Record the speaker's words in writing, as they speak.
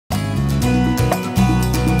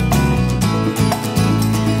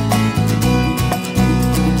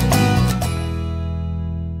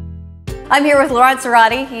I'm here with Laurent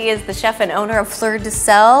Zarate. He is the chef and owner of Fleur de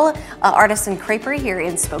Sel, artisan creperie here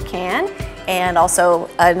in Spokane, and also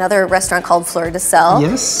another restaurant called Fleur de Sel.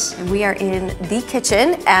 Yes. And we are in the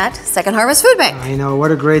kitchen at Second Harvest Food Bank. I know,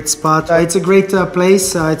 what a great spot. It's a great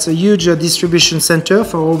place. It's a huge distribution center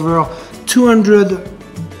for over 200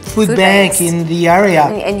 food bank in the area.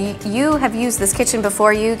 And you have used this kitchen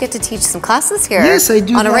before. You get to teach some classes here. Yes, I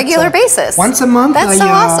do. On a regular basis. Once a month. That's so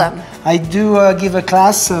awesome. I do give a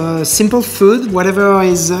class, simple food, whatever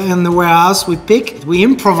is in the warehouse we pick. We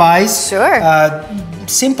improvise. Sure.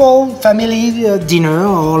 Simple family dinner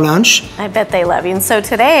or lunch. I bet they love you. And so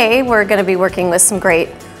today we're going to be working with some great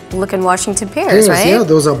looking Washington pears, right? Yeah,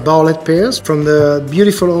 those are barlett pears from the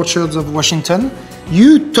beautiful orchards of Washington.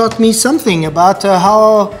 You taught me something about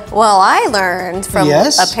how... Well, I learned from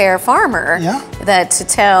a pear farmer that to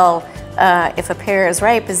tell if a pear is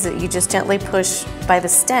ripe is that you just gently push by the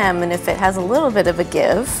stem, and if it has a little bit of a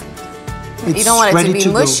give, you don't want it to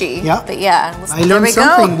be mushy. Yeah. But yeah, I learned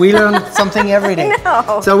something. We learn something every day. I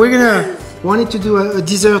know. So we're wanted to do a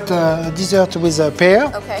dessert with a pear.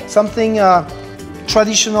 Okay. Something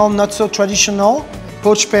traditional, not so traditional.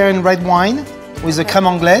 Poached pear in red wine with a crème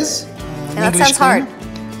anglaise. And that sounds hard.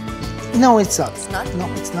 No, it's not. It's not? No,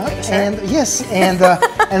 it's not. Sure? And yes,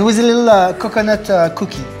 and with a little coconut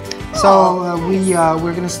cookie. So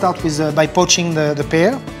we're going to start with by poaching the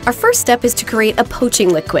pear. Our first step is to create a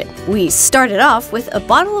poaching liquid. We started off with a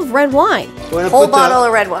bottle of red wine. Whole bottle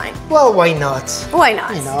of red wine. Well, why not? Why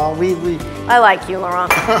not? You know, I like you, Laurent.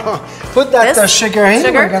 Put that sugar in.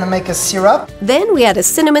 We're going to make a syrup. Then we add a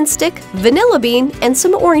cinnamon stick, vanilla bean, and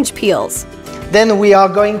some orange peels. Then we are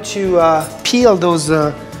going to peel those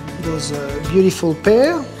beautiful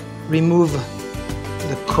pear. Remove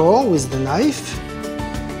the core with the knife.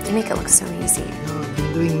 You make it look so easy. I've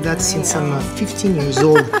been doing that since I'm 15 years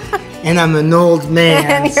old, and I'm an old man.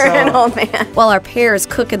 And you're an old man. While our pears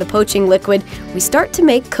cook in the poaching liquid, we start to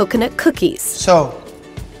make coconut cookies. So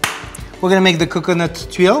we're gonna make the coconut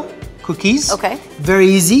tuile cookies. Okay. Very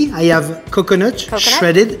easy. I have coconut.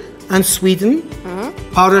 Shredded, unsweetened,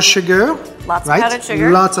 powdered sugar. Lots of powdered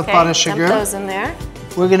sugar. Lots of powdered sugar. Dump those in there.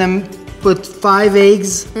 We're gonna put 5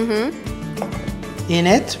 eggs in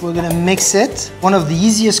it. We're gonna mix it. One of the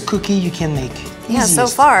easiest cookie you can make. Yeah, so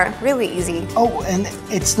far, really easy. Oh, and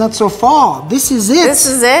it's not so far. This is it. This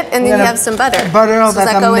is it, and then you have some butter. Butter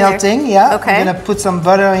that I'm melting, yeah. Okay. I'm gonna put some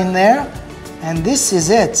butter in there, and this is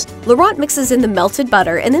it. Laurent mixes in the melted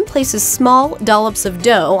butter and then places small dollops of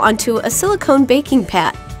dough onto a silicone baking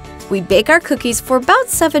pat. We bake our cookies for about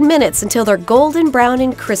 7 minutes until they're golden brown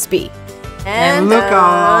and crispy. And look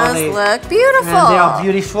how they look beautiful. And they are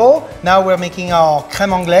beautiful. Now we're making our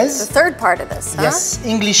crème anglaise. The third part of this, huh? Yes,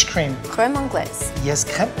 English cream. Crème anglaise. Yes,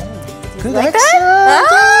 crème. Good like accent.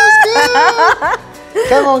 That? Good.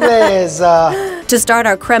 Crème anglaise. To start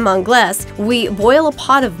our crème anglaise, we boil a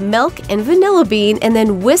pot of milk and vanilla bean and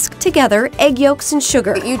then whisk together egg yolks and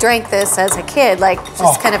sugar. You drank this as a kid, like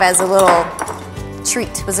just kind of as a little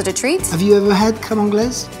treat. Was it a treat? Have you ever had crème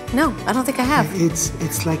anglaise? No, I don't think I have.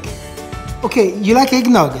 It's like... Okay, you like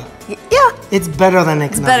eggnog? Yeah. It's better than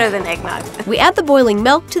eggnog. It's better than eggnog. We add the boiling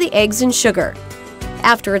milk to the eggs and sugar.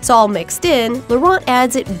 After it's all mixed in, Laurent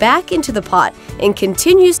adds it back into the pot and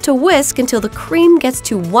continues to whisk until the cream gets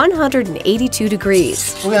to 182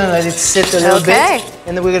 degrees. We're gonna let it sit a little bit,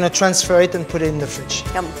 and then we're gonna transfer it and put it in the fridge.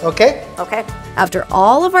 Yum. Okay? Okay. After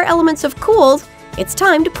all of our elements have cooled, it's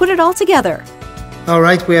time to put it all together. All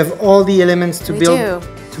right, we have all the elements to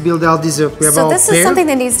build our dessert. We have so our this is something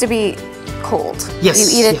that needs to be cold. Yes.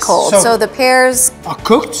 You eat it cold. So the pears are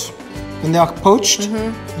cooked when they are poached.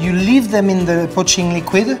 You leave them in the poaching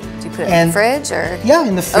liquid. Do you put it in the fridge or? Yeah,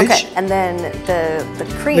 in the fridge. Okay. And then the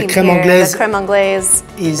cream the crème anglaise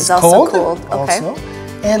is also cold. Okay. Also.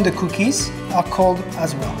 And the cookies are cold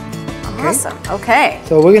as well. Awesome. Okay.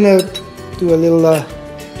 So we're gonna do a little.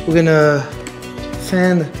 We're gonna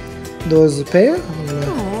fan those pears.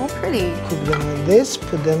 Pretty. Put them like this,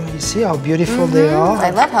 put them, you see how beautiful they are?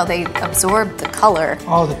 I love how they absorb the color.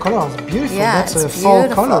 Oh, the color is beautiful. Yeah, that's a fall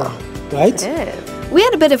color, right? It is. We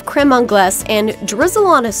add a bit of crème anglaise and drizzle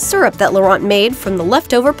on a syrup that Laurent made from the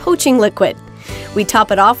leftover poaching liquid. We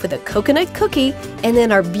top it off with a coconut cookie, and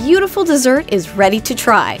then our beautiful dessert is ready to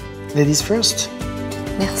try. Ladies first.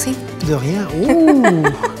 Merci. De rien. Ooh.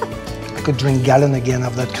 I could drink gallon again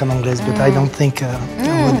of that crème anglaise, but I don't think I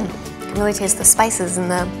would. You can really taste the spices in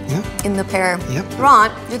the pear. Yep.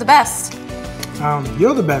 Laurent, you're the best.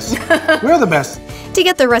 You're the best. We're the best. To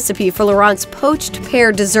get the recipe for Laurent's poached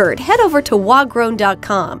pear dessert, head over to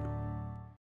wagrown.com.